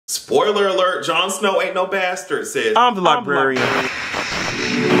Spoiler alert, Jon Snow ain't no bastard, sis. I'm the librarian,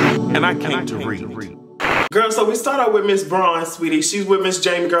 and I came to read. Girl, so we start out with Miss Braun, sweetie. She's with Miss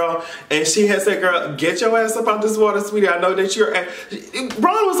Jamie, girl, and she has said, girl, get your ass up out this water, sweetie. I know that you're...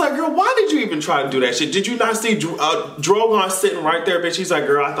 Braun was like, girl, why did you even try to do that shit? Did you not see Drogon sitting right there, bitch? He's like,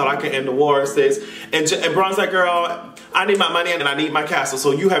 girl, I thought I could end the war, sis. And Braun's like, girl, I need my money and I need my castle,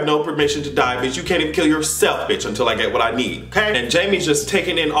 so you have no permission to die, bitch. You can't even kill yourself, bitch, until I get what I need, okay? And Jamie's just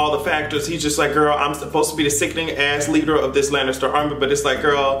taking in all the factors. He's just like, girl, I'm supposed to be the sickening ass leader of this Lannister army, but it's like,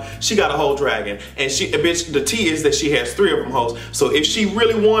 girl, she got a whole dragon. And she, bitch, the tea is that she has 3 of them hoes. So if she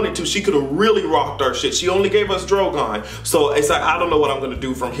really wanted to, she could have really rocked our shit. She only gave us Drogon. So it's like, I don't know what I'm gonna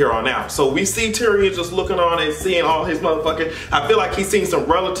do from here on out. So we see Tyrion just looking on and seeing all his motherfucking, I feel like he's seen some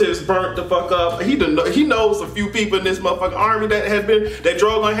relatives burnt the fuck up. He knows a few people in this motherfucking army that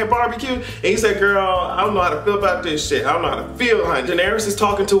Drogon had barbecued. And he said, girl, I don't know how to feel about this shit. I don't know how to feel, honey. Daenerys is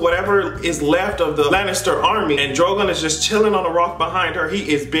talking to whatever is left of the Lannister army, and Drogon is just chilling on a rock behind her.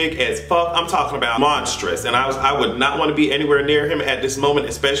 He is big as fuck. I'm talking about monstrous. And I would not want to be anywhere near him at this moment,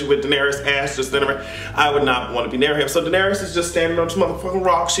 especially with Daenerys' ass just in her. I would not want to be near him. So Daenerys is just standing on this motherfucking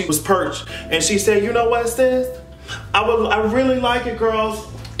rock. She was perched, and she said, you know what, sis? I really like it, girls,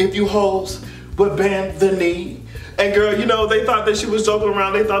 if you hoes would bend the knee. And girl, you know, they thought that she was joking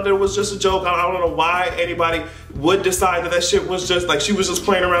around. They thought that it was just a joke. I don't know why anybody would decide that shit was just like, she was just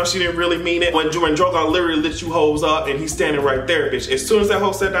playing around. She didn't really mean it. When Drogon literally lit you hoes up and he's standing right there, bitch. As soon as that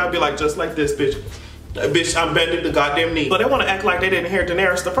hoe said that, I'd be like, just like this, bitch. Bitch, I'm bending the goddamn knee. But they want to act like they didn't hear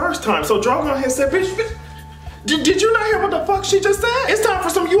Daenerys the first time. So Drogon has said, bitch, did you not hear what the fuck she just said? It's time for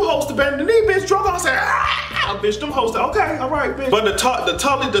some you hoes to bend the knee, bitch. Drogon said, ah, bitch, them hoes said, okay, all right, bitch. But the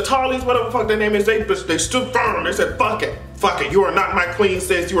Tarleys, whatever the fuck their name is, they stood firm. They said, fuck it. Fuck it, you are not my queen,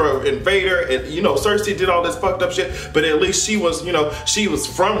 sis. You are an invader. And you know, Cersei did all this fucked up shit, but at least she was, you know, she was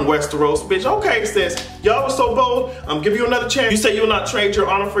from Westeros, bitch. Okay, sis, y'all was so bold. I'm giving you another chance. You say you'll not trade your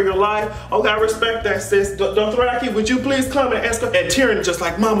honor for your life. Okay, I respect that, sis. Dothraki, would you please come and escort? And Tyrion just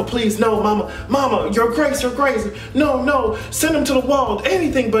like, mama, please, no, mama, your grace. No, send him to the wall.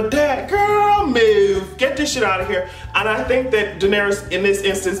 Anything but that. Girl, move. Get this shit out of here. And I think that Daenerys, in this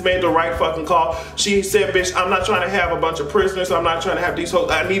instance, made the right fucking call. She said, bitch, I'm not trying to have a bunch of prisoners. I'm not trying to have these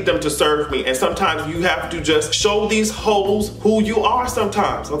hoes. I need them to serve me. And sometimes you have to just show these hoes who you are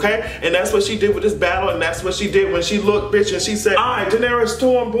sometimes, okay? And that's what she did with this battle, and that's what she did when she looked, bitch, and she said, I, Daenerys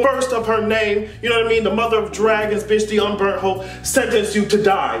Stormborn, first of her name, you know what I mean? The mother of dragons, bitch, the unburnt hoe, sentence you to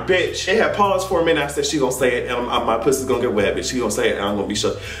die, bitch. It had paused for a minute. I said, she gonna say it, and my pussy's gonna get wet, bitch. She gonna say it, and I'm gonna be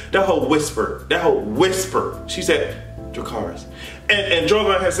shut. That whole whisper. She said, Dracarys. And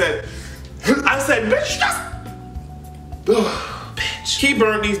Drogon had said, I said, bitch, bitch. He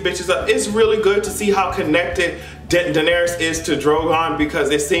burned these bitches up. It's really good to see how connected Daenerys is to Drogon, because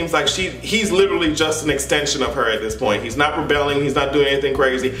it seems like he's literally just an extension of her at this point. He's not rebelling. He's not doing anything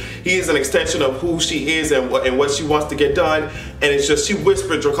crazy. He is an extension of who she is and what she wants to get done. And it's just, she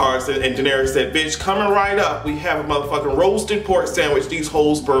whispered Dracarys, and Daenerys said, bitch, coming right up, we have a motherfucking roasted pork sandwich. These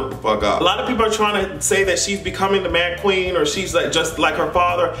hoes burnt the fuck up. A lot of people are trying to say that she's becoming the Mad Queen, or she's like just like her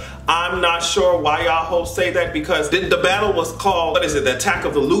father. I'm not sure why y'all hoes say that, because the battle was called, what is it, the attack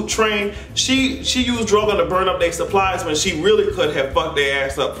of the loot train. She used Drogon to burn up their supplies when she really could have fucked their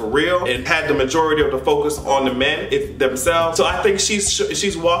ass up for real and had the majority of the focus on the men themselves. So I think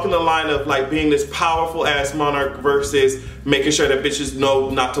she's walking the line of like being this powerful ass monarch versus making sure that bitches know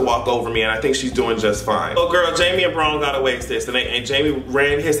not to walk over me, and I think she's doing just fine. Oh girl, Jamie and Braun got away with this, and Jamie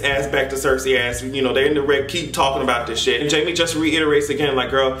ran his ass back to Cersei ass. You know, they're in the red, keep talking about this shit. And Jamie just reiterates again, like,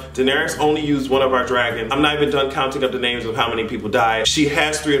 girl, Daenerys only used one of our dragons. I'm not even done counting up the names of how many people died. She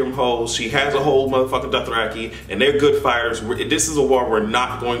has 3 of them hoes. She has a whole motherfucking Dothraki, and they're good fighters. This is a war we're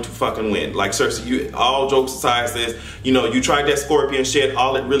not going to fucking win. Like, Cersei, all jokes aside, says, you know, you tried that scorpion shit.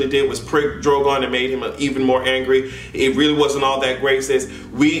 All it really did was prick Drogon and made him even more angry. It really wasn't all that great. Says,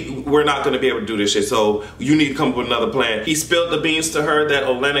 we're not going to be able to do this shit, so you need to come up with another plan. He spilled the beans to her that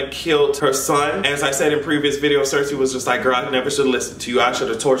Olenna killed her son. As I said in previous videos, Cersei was just like, girl, I never should have listened to you. I should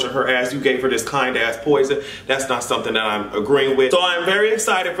have tortured her ass. You gave her this kind ass poison. That's not something that I'm agreeing with. So I'm very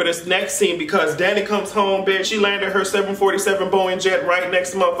excited for this next scene, because Dany comes home, bitch. She landed her 747 Boeing jet right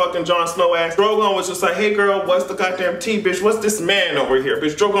next to motherfucking Jon Snow ass. Drogon was just like, hey girl, what's the goddamn tea, bitch? What's this man over here,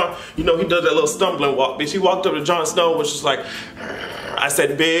 bitch? Drogon, you know, he does that little stumbling walk, bitch. He walked up to Jon Snow, was just like, I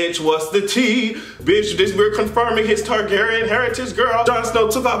said, bitch, what's the tea? Bitch, we're confirming his Targaryen heritage, girl. Jon Snow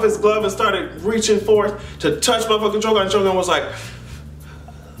took off his glove and started reaching forth to touch motherfucking Drogon. Drogon was like,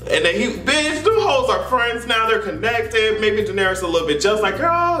 And then bitch, the hoes are friends now, they're connected. Maybe Daenerys a little bit just like,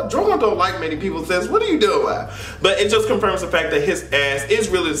 girl, Drogon don't like many people, says, what are you doing? But it just confirms the fact that his ass is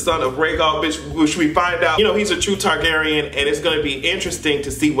really the son of Rhaegar, bitch, which we find out, you know, he's a true Targaryen, and it's gonna be interesting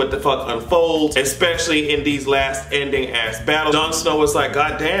to see what the fuck unfolds, especially in these last ending ass battles. Jon Snow was like,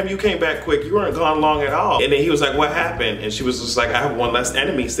 God damn, you came back quick, you weren't gone long at all. And then he was like, what happened? And she was just like, I have one less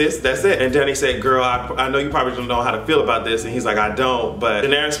enemy, sis, that's it. And Dany said, girl, I know you probably don't know how to feel about this. And he's like, I don't. But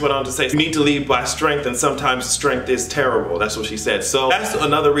Daenerys went on to say, you need to lead by strength, and sometimes strength is terrible. That's what she said. So that's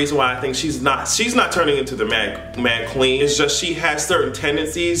another reason why I think she's not turning into the mad queen. It's just she has certain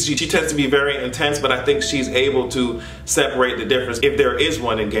tendencies. She tends to be very intense, but I think she's able to separate the difference, if there is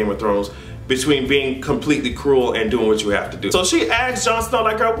one in Game of Thrones, between being completely cruel and doing what you have to do. So she asked Jon Snow,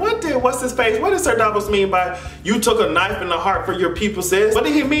 like, girl, what's his face? What does Sir Davos mean by you took a knife in the heart for your people, sis? What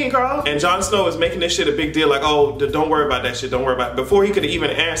did he mean, girl? And Jon Snow is making this shit a big deal, like, oh, don't worry about that shit, don't worry about it, before he could even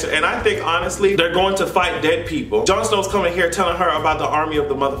answer. And I think, honestly, they're going to fight dead people. Jon Snow's coming here telling her about the army of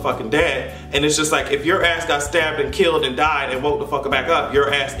the motherfucking dead, and it's just like, if your ass got stabbed and killed and died and woke the fuck back up,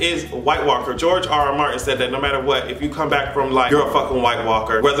 your ass is a White Walker. George R.R. Martin said that no matter what, if you come back from life, you're a fucking White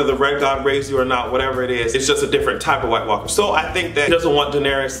Walker. Whether the Red God raised you or not, whatever it is, it's just a different type of White Walker. So I think that he doesn't want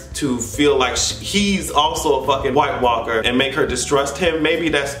Daenerys to feel like he's also a fucking White Walker and make her distrust him. Maybe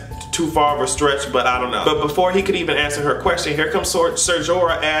that's too far of a stretch, but I don't know. But before he could even answer her question, here comes Ser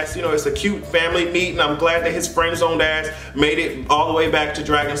Jorah ass, you know, it's a cute family meeting. I'm glad that his friend-zoned ass made it all the way back to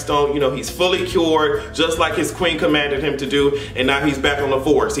Dragonstone. You know, he's fully cured, just like his queen commanded him to do, and now he's back on the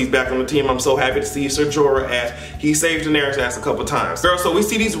force. He's back on the team. I'm so happy to see Ser Jorah ass. He saved Daenerys ass a couple times. Girl, so we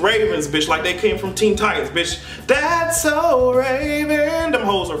see these ravens, bitch, like they came from Teen Titans, bitch. That's so Raven. Them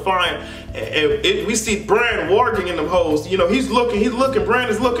hoes are flying. And we see Bran warging in them hoes. You know, he's looking, Bran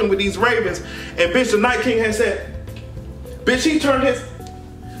is looking with these ravens. And bitch, the Night King has said, bitch, he turned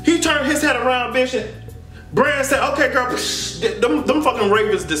his head around, bitch, and Bran said, okay, girl, them fucking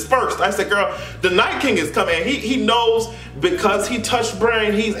ravens dispersed. I said, girl, the Night King is coming. He knows, because he touched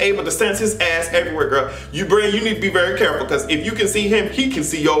Bran, he's able to sense his ass everywhere, girl. Bran, you need to be very careful, because if you can see him, he can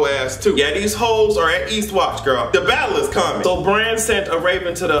see your ass too. Yeah, these hoes are at Eastwatch, girl. The battle is coming. So Bran sent a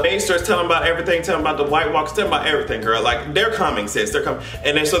raven to the Maesters, telling about everything, telling about the White Walkers, telling about everything, girl. Like, they're coming, sis, they're coming.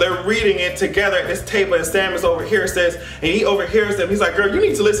 And then so they're reading it together at this table, and Sam is over here, says, and he overhears them. He's like, girl, you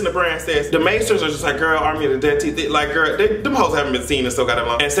need to listen to Bran, says. The Maesters are just like, girl, Army of the Dead Teeth, like, girl, them hoes haven't been seen in so goddamn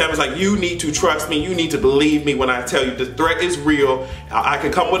long. And Sam is like, you need to trust me, you need to believe me when I tell you the threat is real. I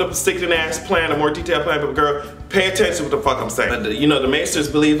can come with a sticking ass plan, a more detailed plan, but girl, pay attention to what the fuck I'm saying. But you know, the Maesters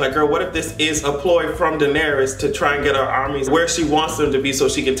believe, like, girl, what if this is a ploy from Daenerys to try and get our armies where she wants them to be so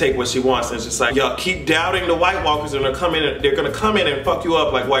she can take what she wants? And it's just like, y'all keep doubting the White Walkers, and they're gonna come in and fuck you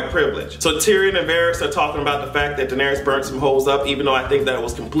up like white privilege. So Tyrion and Varys are talking about the fact that Daenerys burnt some hoes up, even though I think that it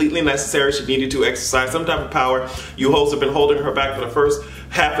was completely necessary. She needed to exercise some type of power. You hoes have been holding her back for the first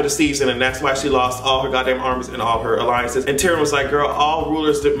half of the season, and that's why she lost all her goddamn armies and all her alliances. And Tyrion was like, girl, all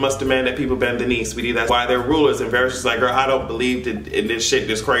rulers must demand that people bend the knee, sweetie. That's why they're rulers. And Varys is like, girl, I don't believe in this shit,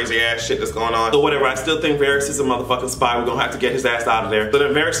 this crazy ass shit that's going on. So whatever, I still think Varys is a motherfucking spy. We're gonna have to get his ass out of there. So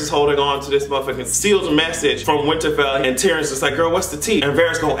then Varys is holding on to this motherfucking sealed message from Winterfell, and Tyrion's just like, girl, what's the tea? And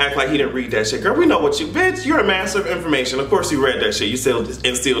Varys gonna act like he didn't read that shit. Girl, we know what you, bitch, you're a master of information. Of course you read that shit. You sealed it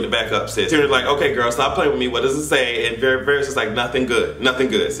and sealed it back up, sis. Tyrion's like, okay, girl, stop playing with me. What does it say? And Varys is like, nothing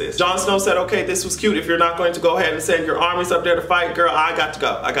good, sis. Jon Snow said, okay, this was cute. If you're not going to go ahead and send your armies up there to fight, girl, I got to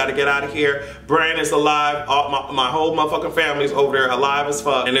go. I got to get out of here. Bran is alive. All my whole motherfucking family's over there alive as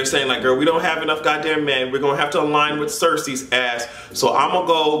fuck. And they're saying, like, girl, we don't have enough goddamn men. We're going to have to align with Cersei's ass. So I'm going to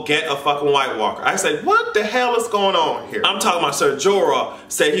go get a fucking White Walker. I said, what the hell is going on here? I'm talking about Ser Jorah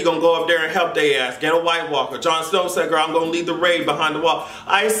said he going to go up there and help their ass, get a White Walker. Jon Snow said, girl, I'm going to lead the raid behind the wall.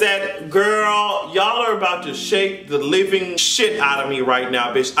 I said, girl, y'all are about to shake the living shit out of me right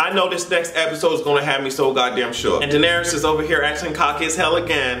now, bitch. I know this next episode is gonna have me so goddamn sure. And Daenerys is over here acting cocky as hell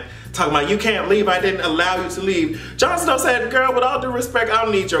again, talking about, you can't leave, I didn't allow you to leave. Jon Snow said, girl, with all due respect, I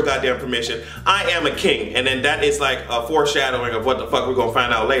don't need your goddamn permission. I am a king. And then that is like a foreshadowing of what the fuck we're gonna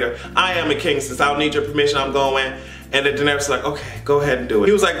find out later. I am a king, since I don't need your permission, I'm going. And then Daenerys was like, okay, go ahead and do it.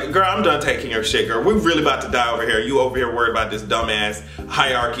 He was like, girl, I'm done taking your shit, girl. We're really about to die over here. You over here worried about this dumbass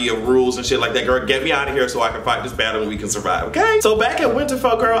hierarchy of rules and shit like that. Girl, get me out of here so I can fight this battle and we can survive, okay? So back at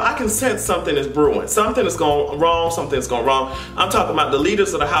Winterfell, girl, I can sense something is brewing. Something is going wrong, something is going wrong. I'm talking about the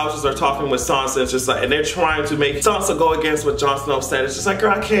leaders of the houses are talking with Sansa. It's just like, and they're trying to make Sansa go against what Jon Snow said. It's just like,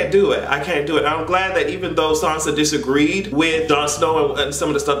 girl, I can't do it. I can't do it. I'm glad that even though Sansa disagreed with Jon Snow and some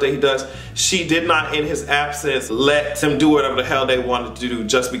of the stuff that he does, she did not, in his absence, let let them do whatever the hell they wanted to do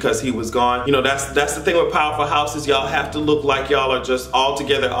just because he was gone. You know, that's the thing with powerful houses. Y'all have to look like y'all are just all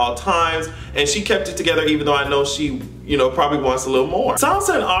together at all times. And she kept it together, even though I know she, you know, probably wants a little more.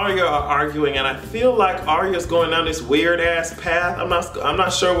 Sansa and Arya are arguing, and I feel like Arya's going down this weird ass path. I'm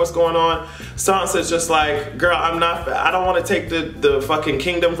not sure what's going on. Sansa's just like, girl, I don't want to take the fucking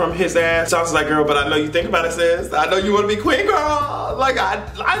kingdom from his ass. Sansa's like, girl, but I know you think about it, sis. I know you want to be queen, girl. Like,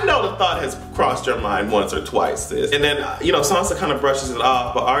 I know the thought has crossed your mind once or twice, sis. And then, you know, Sansa kind of brushes it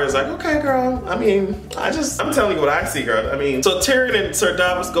off, but Arya's like, okay, girl. I mean, I'm telling you what I see, girl. I mean, so Tyrion and Sir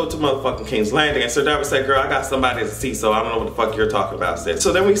Davos go to motherfucking King's Landing, and Sir Davos said, girl, I got somebody to see, so I don't know what the fuck you're talking about, sis.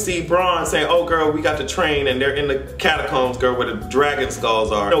 So then we see Bronn saying, oh, girl, we got the train, and they're in the catacombs, girl, where the dragon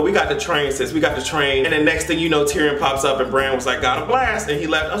skulls are. No, we got the train, sis. We got the train. And then next thing you know, Tyrion pops up, and Bran was like, got a blast, and he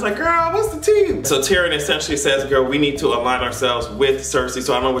left. I was like, girl, what's the tea? So Tyrion essentially says, girl, we need to align ourselves with Cersei,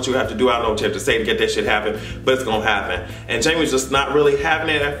 so I don't know what you have to do. I don't know what you have to say to get that shit happen, but it's gonna happen. And Jaime's just not really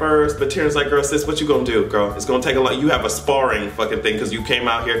having it at first, but Tyrion's like, girl, sis, what you gonna do, girl? It's gonna take a lot. You have a sparring fucking thing, because you came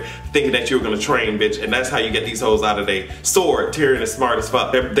out here thinking that you were gonna train, bitch, and that's how you get these hoes out of their sword. Tyrion is smart as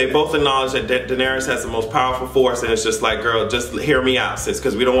fuck. They both acknowledge that Daenerys has the most powerful force, and it's just like, girl, just hear me out, sis,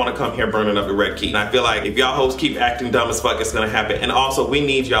 because we don't want to come here burning up the Red Keep. And I feel like if y'all hoes keep acting dumb as fuck, it's gonna happen. And also, we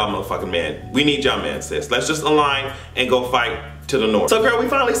need y'all motherfucking men. We need y'all men, sis. Let's just align and go fight to the north. So girl, we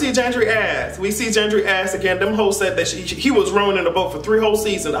finally see Gendry ass. We see Gendry ass again. Them hoes said that he was rowing in the boat for 3 whole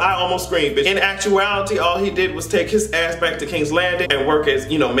seasons. I almost screamed, bitch. In actuality, all he did was take his ass back to King's Landing and work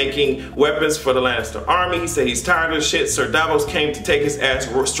as, you know, making weapons for the Lannister army. He said he's tired of the shit. Sir Davos came to take his ass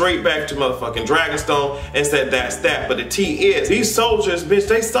straight back to motherfucking Dragonstone and said that's that. But the tea is, these soldiers, bitch,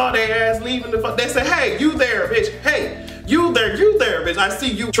 they saw their ass leaving the fuck. They said, hey, you there, bitch. Hey, you there, bitch. I see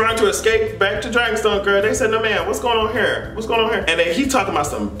you trying to escape back to Dragonstone, girl. They said, no, man, what's going on here? What's going on here? And then he talking about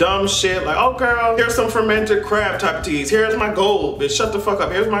some dumb shit like, oh, girl, here's some fermented crab type of teas. Here's my gold, bitch. Shut the fuck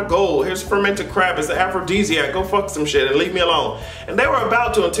up. Here's my gold. Here's fermented crab. It's an aphrodisiac. Go fuck some shit and leave me alone. And they were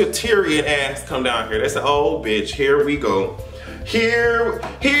about to until Tyrion ass come down here. They said, oh, bitch, here we go. Here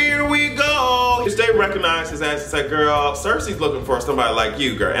we go. They recognize his ass and said, girl, Cersei's looking for somebody like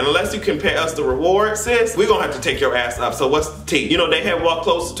you, girl. And unless you can pay us the reward, sis, we're gonna have to take your ass up. So what's the tea? You know, they had walked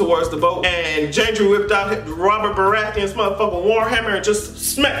closer towards the boat, and Gendry whipped out Robert Baratheon's motherfucking warhammer and just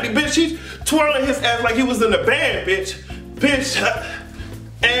smacked the bitch. He's twirling his ass like he was in the band, bitch.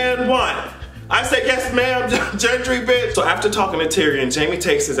 And won. I said, yes, ma'am, Gendry, bitch. So after talking to Tyrion, Jaime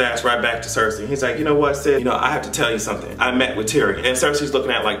takes his ass right back to Cersei. He's like, you know what, sis? You know, I have to tell you something. I met with Tyrion. And Cersei's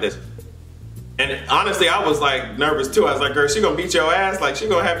looking at it like this. And honestly, I was like nervous too. I was like, girl, she gonna beat your ass? Like, she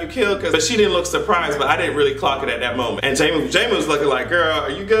gonna have you killed? But she didn't look surprised, but I didn't really clock it at that moment. And Jaime was looking like, girl, are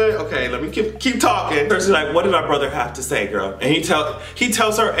you good? Okay, let me keep talking. Cersei's like, what did our brother have to say, girl? And he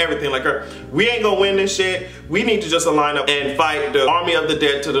tells her everything. Like, girl, we ain't gonna win this shit. We need to just align up and fight the army of the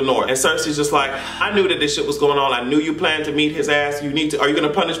dead to the north. And Cersei's just like, I knew that this shit was going on. I knew you planned to meet his ass. Are you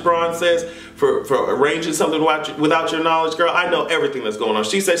gonna punish Bronn, sis, for arranging something without your knowledge, girl? I know everything that's going on.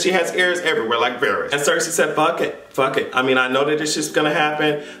 She said she has ears everywhere, like Varys. And Cersei said, fuck it. I mean, I know that this shit's gonna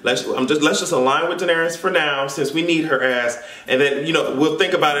happen. Let's just align with Daenerys for now, since we need her ass. And then, you know, we'll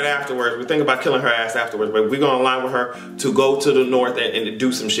think about it afterwards. We'll think about killing her ass afterwards. But we're gonna align with her to go to the north and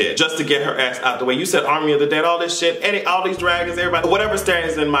do some shit, just to get her ass out the way. You said army of the dead, all this shit, all these dragons, everybody, whatever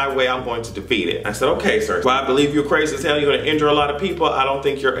stands in my way, I'm going to defeat it. I said, okay, Cersei. Well, I believe you're crazy as hell. You're gonna injure a lot of people. I don't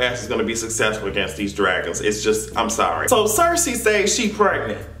think your ass is gonna be successful against these dragons. It's just, I'm sorry. So Cersei says she's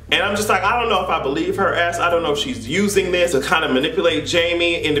pregnant. And I'm just like, I don't know if I believe her ass. I don't know if she's using this to kind of manipulate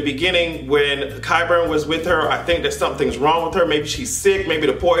Jaime. In the beginning, when Qyburn was with her, I think that something's wrong with her. Maybe she's sick. Maybe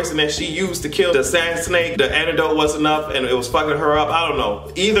the poison that she used to kill the sand snake, the antidote wasn't enough and it was fucking her up. I don't know.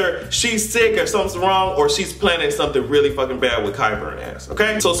 Either she's sick or something's wrong, or she's planning something really fucking bad with Qyburn ass,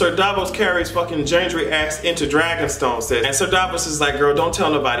 okay? So Sir Davos carries fucking Gendry ass into Dragonstone, sis. And Sir Davos is like, girl, don't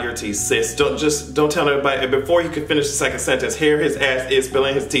tell nobody your tea, sis. Don't tell nobody. And before he could finish the second sentence, here his ass is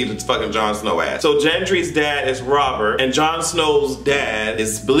spilling his tea. It's fucking Jon Snow ass. So Gendry's dad is Robert, and Jon Snow's dad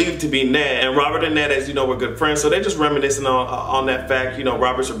is believed to be Ned. And Robert and Ned, as you know, were good friends. So they're just reminiscing on that fact. You know,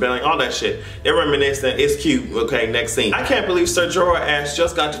 Robert's rebelling, all that shit. They're reminiscing. It's cute. Okay, next scene. I can't believe Ser Jorah ass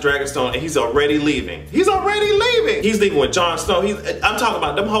just got to Dragonstone and he's already leaving. He's already leaving. He's leaving with Jon Snow. I'm talking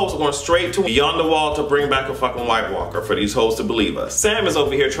about them hoes are going straight to Beyond the Wall to bring back a fucking White Walker for these hoes to believe us. Sam is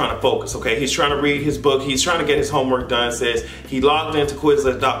over here trying to focus. Okay, he's trying to read his book. He's trying to get his homework done. Says he logged into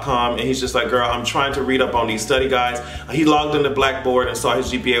Quizlet study.com, and he's just like, girl, I'm trying to read up on these study guides. He logged into Blackboard and saw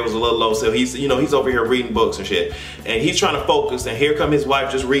his GPA was a little low, so he's, you know, he's over here reading books and shit, and he's trying to focus, and here come his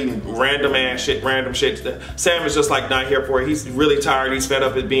wife just reading random shit. Sam is just like not here for it. He's really tired. He's fed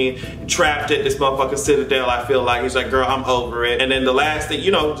up with being trapped at this motherfucking citadel. I feel like he's like, girl, I'm over it. And then the last thing,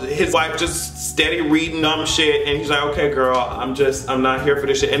 you know, his wife just steady reading dumb shit, and he's like, okay, girl, I'm not here for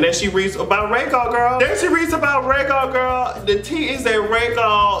this shit. And then she reads about Rhaegal, girl. Then she reads about Rhaegal, girl. The tea is that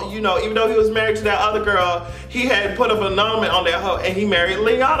Rhaegal, you know, even though he was married to that other girl, he had put up an annulment on that hoe, and he married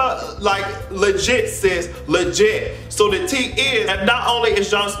Lyanna, like legit, sis, legit. So the tea is that not only is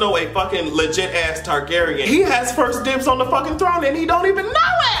Jon Snow a fucking legit ass Targaryen, he has first dibs on the fucking throne, and he don't even know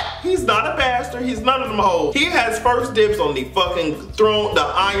it. He's not a bastard. He's none of them hoes. He has first dibs on the fucking throne, the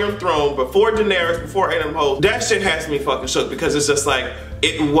Iron Throne, before Daenerys, before any of them hoes. That shit has me fucking shook, because it's just like,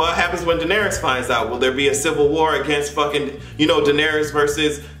 what happens when Daenerys finds out? Will there be a civil war against fucking, you know, Daenerys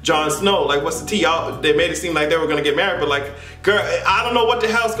versus Jon Snow? Like, what's the tea? They made it seem like they were gonna get married, but like, girl, I don't know what the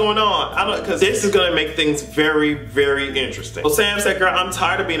hell's going on. Because this is gonna make things very, very interesting. Well, Sam said, girl, I'm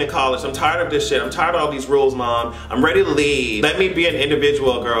tired of being in college. I'm tired of this shit. I'm tired of all these rules, mom. I'm ready to leave. Let me be an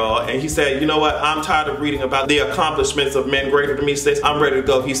individual, girl. And he said, you know what? I'm tired of reading about the accomplishments of men greater than me, sis. I'm ready to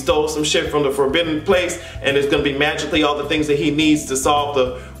go. He stole some shit from the Forbidden Place, and it's gonna be magically all the things that he needs to solve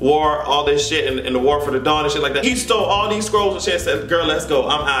the war, all this shit, and the war for the dawn and shit like that. He stole all these scrolls and shit and said, girl, let's go.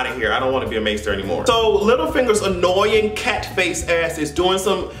 I'm out of here. I don't want to be a maester anymore. So Littlefinger's annoying cat face ass is doing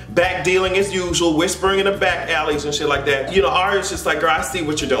some back dealing as usual, whispering in the back alleys and shit like that. You know, Arya's just like, girl, I see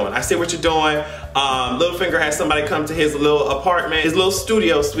what you're doing. I see what you're doing. Littlefinger had somebody come to his little apartment, his little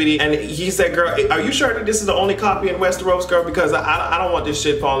studio, sweetie, and he said, girl, are you sure that this is the only copy in Westeros, girl? Because I don't want this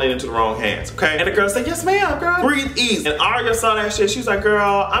shit falling into the wrong hands, okay? And the girl said, yes, ma'am, girl. Breathe easy. And Arya saw that shit. She was like,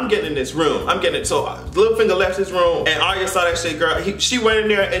 girl, I'm getting in this room. I'm getting it. So Littlefinger left his room, and Arya saw that shit, girl. She went in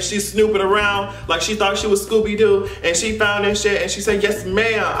there, and she's snooping around like she thought she was Scooby-Doo, and she found that shit, and she said, yes,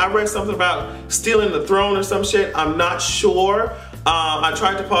 ma'am. I read something about stealing the throne or some shit. I'm not sure. I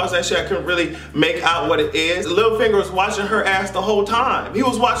tried to pause that shit. I couldn't really make out what it is. Littlefinger was watching her ass the whole time. He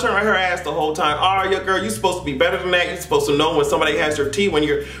was watching her ass the whole time. Arya, girl, you're supposed to be better than that. You're supposed to know when somebody has their tea when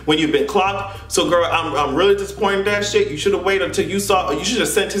you've been clocked. So, girl, I'm really disappointed in that shit. You should have waited until you saw. You should have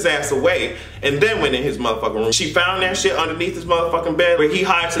sent his ass away and then went in his motherfucking room. She found that shit underneath his motherfucking bed where he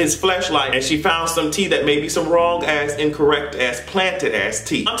hides his fleshlight, and she found some tea that may be some wrong ass, incorrect ass, planted ass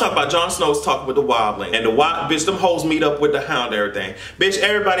tea. I'm talking about Jon Snow's talking with the wildling, and the wild bitch, them hoes meet up with the hound and everything. Bitch,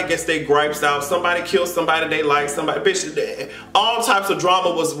 everybody gets their gripes out. Somebody kills somebody they like. Somebody, bitch, all types of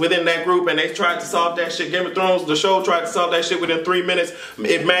drama was within that group, and they tried to solve that shit. Game of Thrones, the show tried to solve that shit within 3 minutes.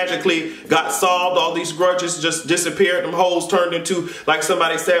 It magically got solved. All these grudges just disappeared. Them hoes turned into, like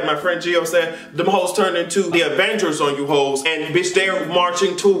somebody said, my friend Gio said, them hoes turned into the Avengers on you hoes. And bitch, they're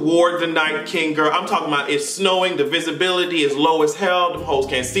marching toward the Night King, girl. I'm talking about it's snowing. The visibility is low as hell. Them hoes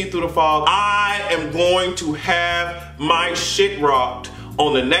can't see through the fog. I am going to have my shit rocked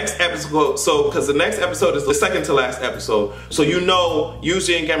on the next episode. So, because the next episode is the second to last episode. So, you know,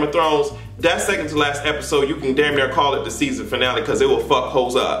 usually in Game of Thrones, that second to last episode, you can damn near call it the season finale, because it will fuck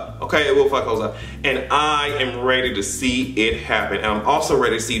hoes up. Okay, it will fuck hoes up. And I am ready to see it happen. And I'm also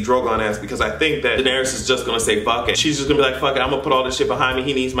ready to see Drogon ass, because I think that Daenerys is just gonna say fuck it. She's just gonna be like, fuck it, I'm gonna put all this shit behind me.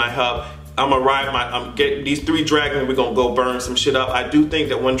 He needs my help. I'm gonna ride get these 3 dragons, we're gonna go burn some shit up. I do think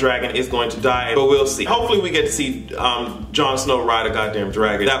that one dragon is going to die, but we'll see. Hopefully we get to see Jon Snow ride a goddamn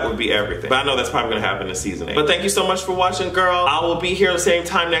dragon. That would be everything. But I know that's probably gonna happen in season 8. But thank you so much for watching, girl. I will be here the same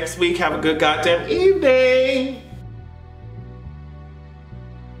time next week. Have a good goddamn evening.